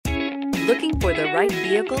Looking for the right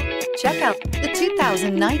vehicle? Check out the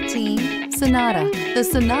 2019 Sonata. The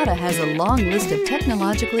Sonata has a long list of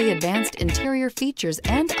technologically advanced interior features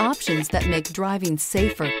and options that make driving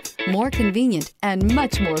safer, more convenient, and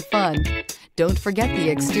much more fun. Don't forget the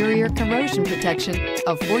exterior corrosion protection,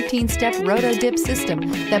 a 14-step roto-dip system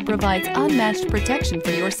that provides unmatched protection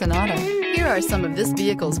for your Sonata. Here are some of this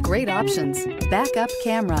vehicle's great options: backup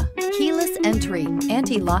camera, keyless entry,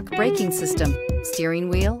 anti-lock braking system, steering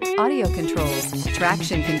wheel audio controls,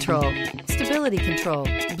 traction control, stability control,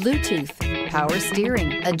 Bluetooth, power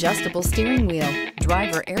steering, adjustable steering wheel,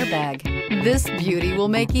 driver airbag. This beauty will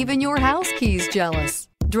make even your house keys jealous.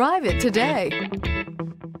 Drive it today.